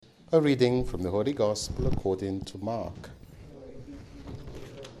A reading from the Holy Gospel according to Mark.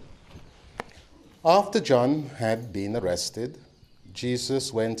 After John had been arrested,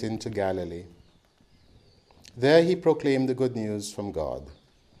 Jesus went into Galilee. There he proclaimed the good news from God.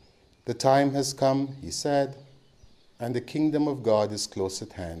 The time has come, he said, and the kingdom of God is close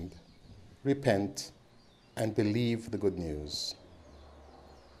at hand. Repent and believe the good news.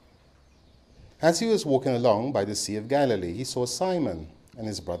 As he was walking along by the Sea of Galilee, he saw Simon and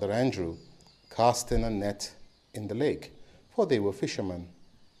his brother Andrew casting a net in the lake, for they were fishermen.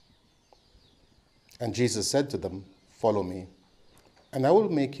 And Jesus said to them, "Follow me, and I will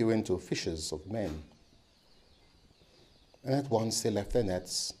make you into fishers of men." And at once they left their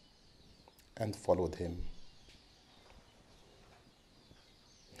nets and followed him.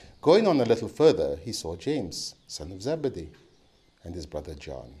 Going on a little further, he saw James, son of Zebedee, and his brother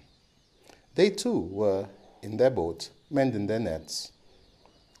John. They too were in their boat, mending their nets.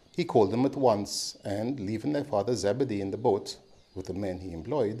 He called them at once, and leaving their father Zebedee in the boat with the men he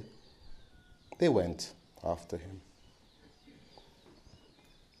employed, they went after him.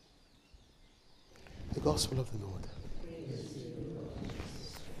 The Gospel of the Lord.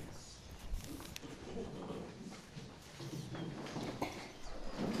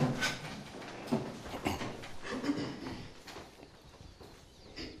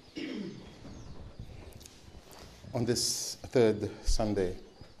 On this third Sunday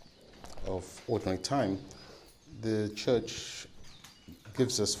of Ordinary Time, the Church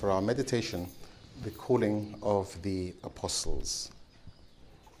gives us for our meditation the calling of the apostles.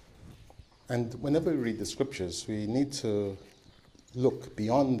 And whenever we read the scriptures, we need to look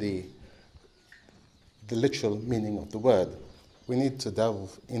beyond the literal meaning of the word. We need to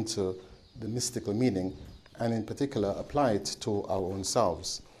delve into the mystical meaning and in particular apply it to our own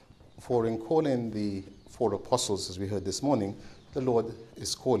selves. For in calling the four apostles, as we heard this morning, the Lord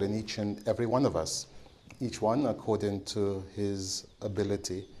is calling each and every one of us, each one according to his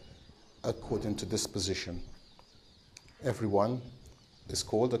ability, according to disposition. Everyone is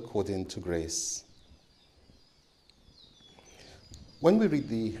called according to grace. When we read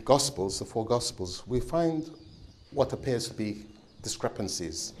the Gospels, the four Gospels, we find what appears to be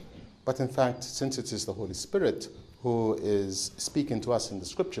discrepancies. But in fact, since it is the Holy Spirit who is speaking to us in the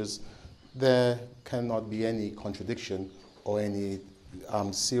Scriptures, there cannot be any contradiction or any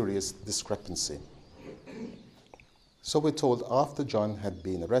serious discrepancy. So we're told after John had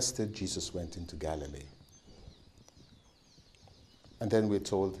been arrested, Jesus went into Galilee. And then we're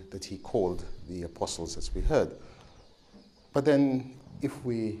told that he called the apostles, as we heard. But then if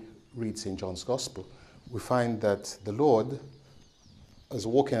we read St. John's Gospel, we find that the Lord is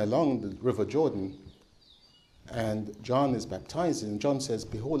walking along the River Jordan, and John is baptizing, and John says,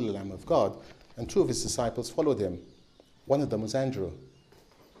 "Behold the Lamb of God," and two of his disciples followed him. One of them was Andrew.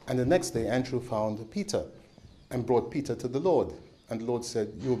 And the next day, Andrew found Peter and brought Peter to the Lord. And the Lord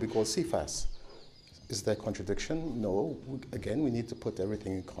said, "You will be called Cephas." Is there contradiction? No. Again, we need to put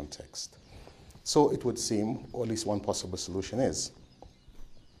everything in context. So it would seem, or at least one possible solution is,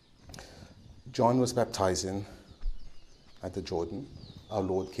 John was baptizing at the Jordan. Our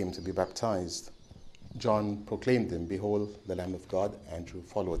Lord came to be baptized. John proclaimed him, "Behold the Lamb of God." Andrew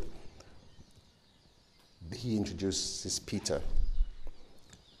followed. He introduces Peter.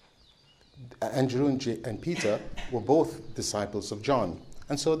 Andrew and Peter were both disciples of John,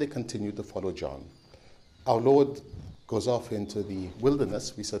 and so they continued to follow John. Our Lord goes off into the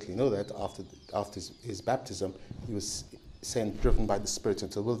wilderness. We certainly know that after his baptism, he was driven by the Spirit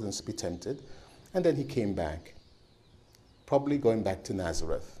into the wilderness to be tempted, and then he came back, probably going back to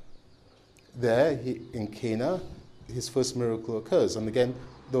Nazareth. There, in Cana, his first miracle occurs, and again,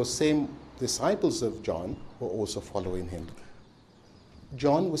 those same disciples of John were also following him.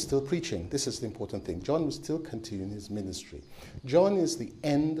 John was still preaching. This is the important thing. John was still continuing his ministry. John is the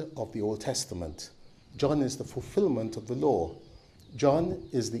end of the Old Testament. John is the fulfillment of the law. John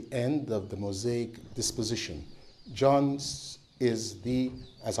is the end of the Mosaic disposition. John is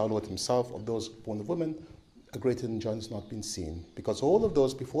as our Lord himself, of those born of women, a greater than John has not been seen. Because all of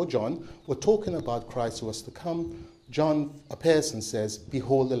those before John were talking about Christ who was to come. John appears and says,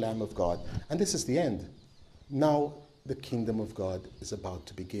 "Behold the Lamb of God." And this is the end. Now the kingdom of God is about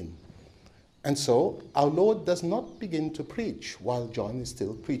to begin. And so our Lord does not begin to preach while John is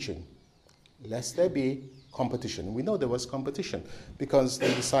still preaching, lest there be competition. We know there was competition because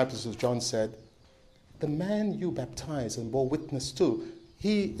the disciples of John said, "The man you baptized and bore witness to,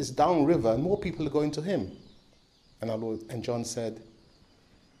 he is downriver and more people are going to him." And John said,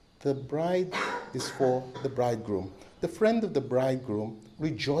 "The bride is for the bridegroom. The friend of the bridegroom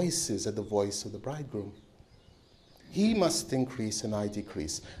rejoices at the voice of the bridegroom." He must increase and I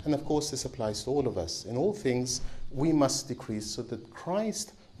decrease. And of course, this applies to all of us. In all things, we must decrease so that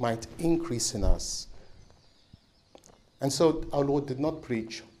Christ might increase in us. And so our Lord did not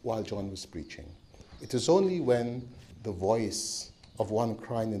preach while John was preaching. It is only when the voice of one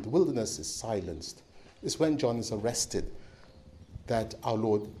crying in the wilderness is silenced, is when John is arrested, that our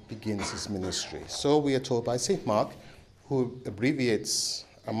Lord begins his ministry. So we are told by St. Mark, who abbreviates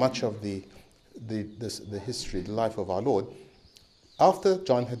much of the history, the life of our Lord. After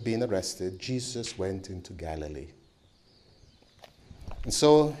John had been arrested, Jesus went into Galilee. And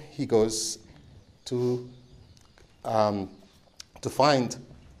so he goes to find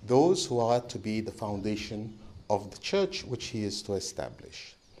those who are to be the foundation of the church which he is to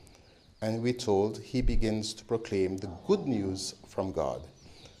establish. And we're told he begins to proclaim the good news from God.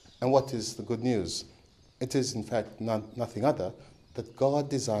 And what is the good news? It is, in fact, nothing other that God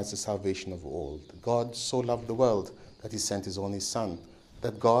desires the salvation of all. God so loved the world that he sent his only Son.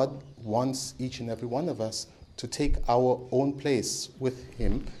 That God wants each and every one of us to take our own place with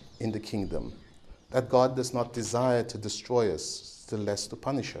him in the kingdom. That God does not desire to destroy us, still less to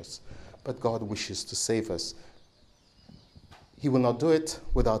punish us, but God wishes to save us. He will not do it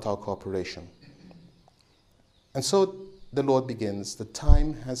without our cooperation. And so the Lord begins, the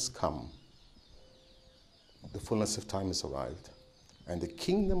time has come. The fullness of time has arrived. And the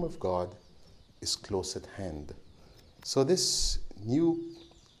kingdom of God is close at hand. So this new,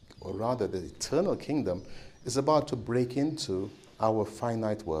 or rather the eternal kingdom, is about to break into our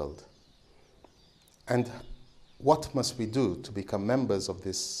finite world. And what must we do to become members of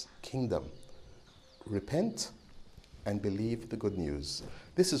this kingdom? Repent and believe the good news.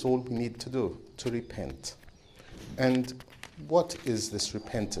 This is all we need to do, to repent. And what is this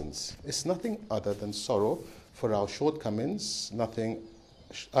repentance? It's nothing other than sorrow for our shortcomings, nothing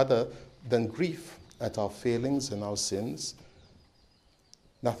other than grief at our failings and our sins,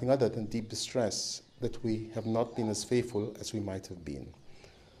 nothing other than deep distress that we have not been as faithful as we might have been.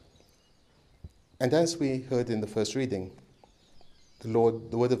 And as we heard in the first reading, the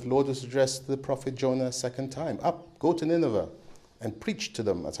word of the Lord was addressed to the prophet Jonah a second time. Up, go to Nineveh and preach to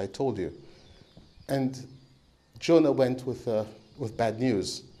them, as I told you. And Jonah went with bad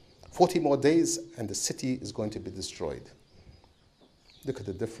news. 40 more days and the city is going to be destroyed. Look at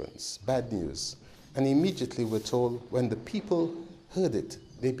the difference. Bad news. And immediately we're told when the people heard it,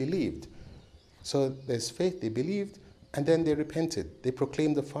 they believed. So there's faith, they believed, and then they repented. They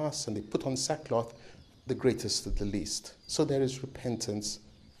proclaimed the fast and they put on sackcloth, the greatest of the least. So there is repentance,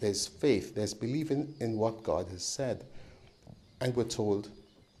 there's faith, there's belief in what God has said. And we're told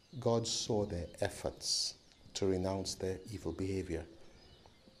God saw their efforts to renounce their evil behavior.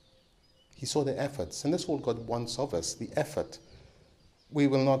 He saw their efforts, and that's all God wants of us, the effort. We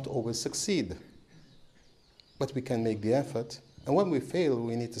will not always succeed, but we can make the effort. And when we fail,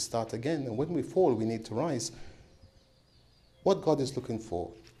 we need to start again. And when we fall, we need to rise. What God is looking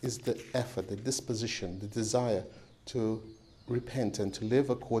for is the effort, the disposition, the desire to repent and to live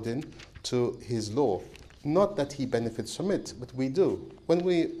according to his law. Not that he benefits from it, but we do. When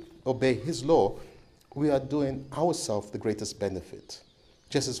we obey his law, we are doing ourselves the greatest benefit.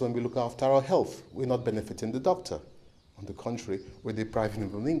 Just as when we look after our health, we're not benefiting the doctor. On the contrary, we're depriving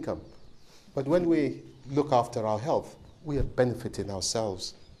him of income. But when we look after our health, we are benefiting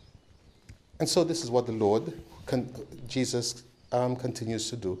ourselves. And so this is what the Lord, Jesus, continues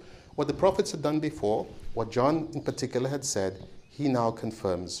to do. What the prophets had done before, what John in particular had said, he now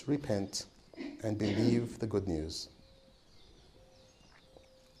confirms. Repent and believe the good news.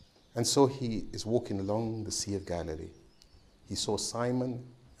 And so he is walking along the Sea of Galilee. He saw Simon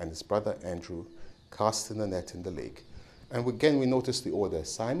and his brother Andrew casting a net in the lake. And again we notice the order.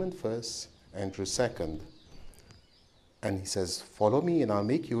 Simon first, Andrew second. And he says, follow me and I'll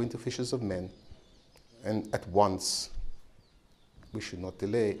make you into fishers of men. And at once, we should not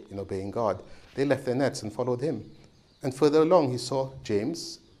delay in obeying God. They left their nets and followed him. And further along he saw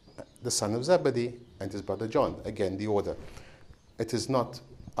James, the son of Zebedee, and his brother John. Again, the order. It is not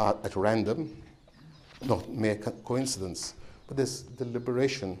at random, not mere coincidence, but this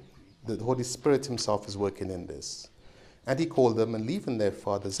deliberation. The Holy Spirit himself is working in this. And he called them, and leaving their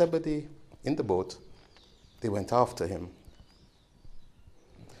father Zebedee in the boat, they went after him.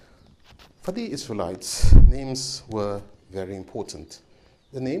 For the Israelites, names were very important.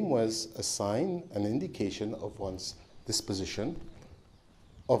 The name was a sign, an indication of one's disposition,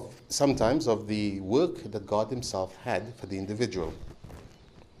 of sometimes of the work that God himself had for the individual.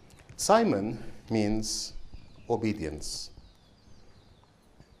 Simon means obedience.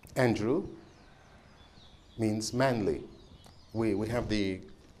 Andrew means manly. We have the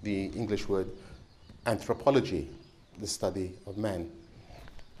English word anthropology. the study of man.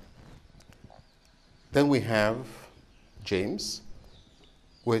 Then we have James,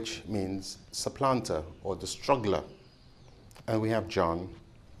 which means supplanter or the struggler. And we have John,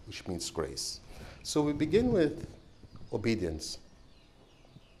 which means grace. So we begin with obedience,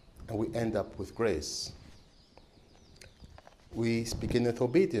 and we end up with grace. We begin with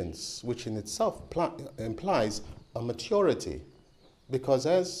obedience, which in itself implies a maturity, because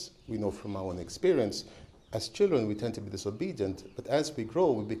as we know from our own experience, as children we tend to be disobedient, but as we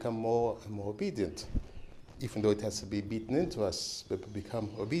grow we become more and more obedient. Even though it has to be beaten into us, we become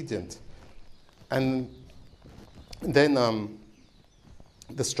obedient. And then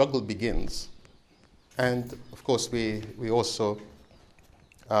the struggle begins. And of course we also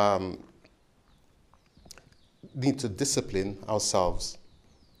need to discipline ourselves.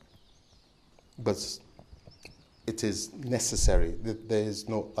 But it is necessary. There is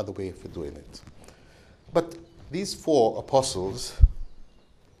no other way for doing it. But these four apostles,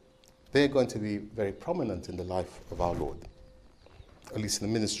 they're going to be very prominent in the life of our Lord, at least in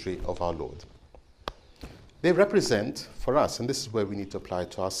the ministry of our Lord. They represent for us, and this is where we need to apply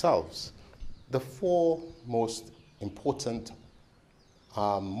it to ourselves, the four most important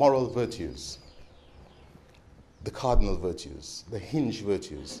moral virtues, the cardinal virtues, the hinge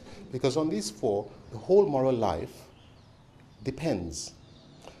virtues, because on these four, the whole moral life depends.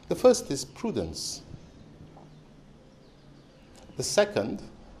 The first is prudence. The second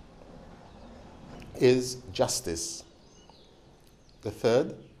is justice. The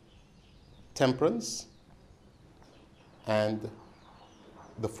third, temperance. And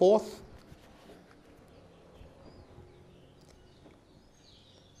the fourth,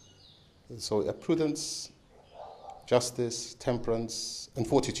 so prudence, justice, temperance, and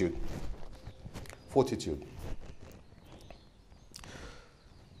fortitude. Fortitude.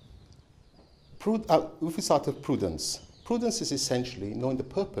 If we start with prudence, prudence is essentially knowing the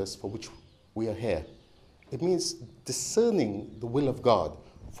purpose for which we are here. It means discerning the will of God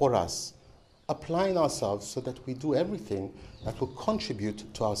for us, applying ourselves so that we do everything that will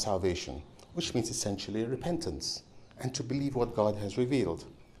contribute to our salvation, which means essentially repentance and to believe what God has revealed.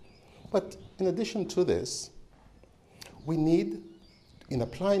 But in addition to this, we need, in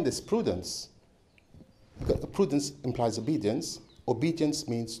applying this prudence, because prudence implies obedience. Obedience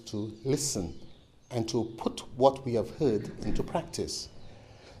means to listen and to put what we have heard into practice.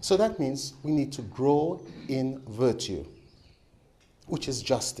 So that means we need to grow in virtue, which is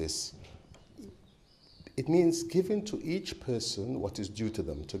justice. It means giving to each person what is due to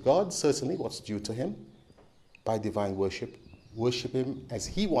them. To God, certainly what's due to him by divine worship. Worship him as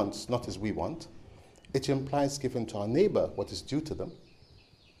he wants, not as we want. It implies giving to our neighbor what is due to them.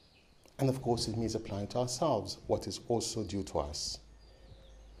 And of course, it means applying to ourselves what is also due to us.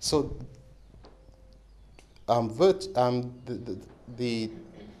 So, the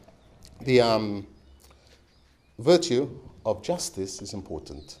virtue of justice is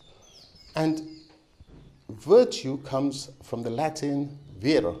important. And virtue comes from the Latin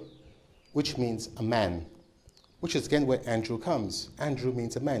viro, which means a man, which is again where Andrew comes. Andrew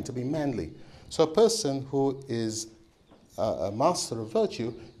means a man, to be manly. So a person who is a master of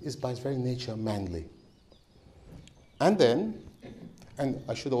virtue is by his very nature manly. And then, and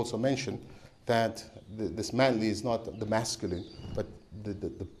I should also mention that this manly is not the masculine, but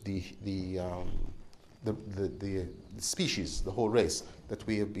the species, the whole race that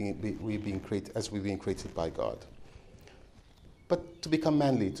we've been created by God. But to become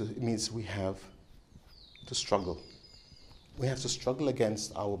manly, it means we have to struggle. We have to struggle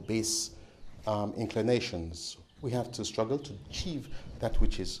against our base inclinations. We have to struggle to achieve that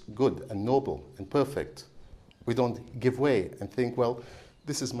which is good and noble and perfect. We don't give way and think, well,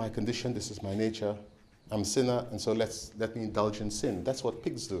 this is my condition, this is my nature, I'm a sinner, and so let me indulge in sin. That's what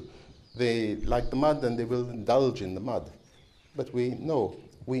pigs do. They like the mud and they will indulge in the mud. But we know,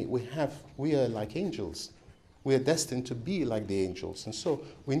 we are like angels. We are destined to be like the angels. And so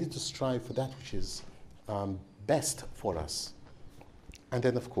we need to strive for that which is best for us. And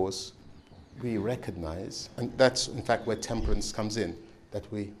then, of course, we recognize, and that's in fact where temperance comes in, that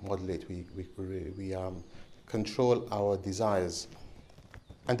we modulate, we control our desires.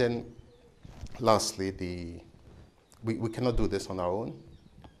 And then, lastly, we cannot do this on our own.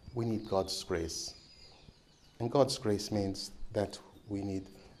 We need God's grace. And God's grace means that we need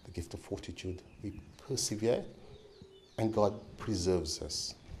the gift of fortitude. We persevere, and God preserves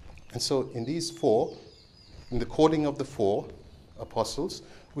us. And so in these four, in the calling of the four apostles,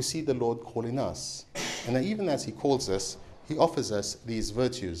 we see the Lord calling us. And even as he calls us, he offers us these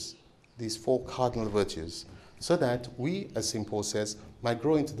virtues, these four cardinal virtues, so that we, as St. Paul says, might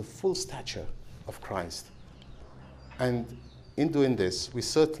grow into the full stature of Christ. And in doing this, we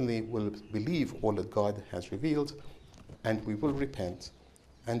certainly will believe all that God has revealed, and we will repent,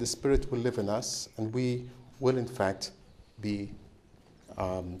 and the Spirit will live in us, and we will in fact be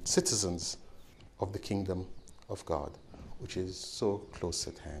citizens of the kingdom of God, which is so close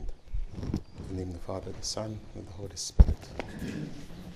at hand. In the name of the Father, the Son, and the Holy Spirit.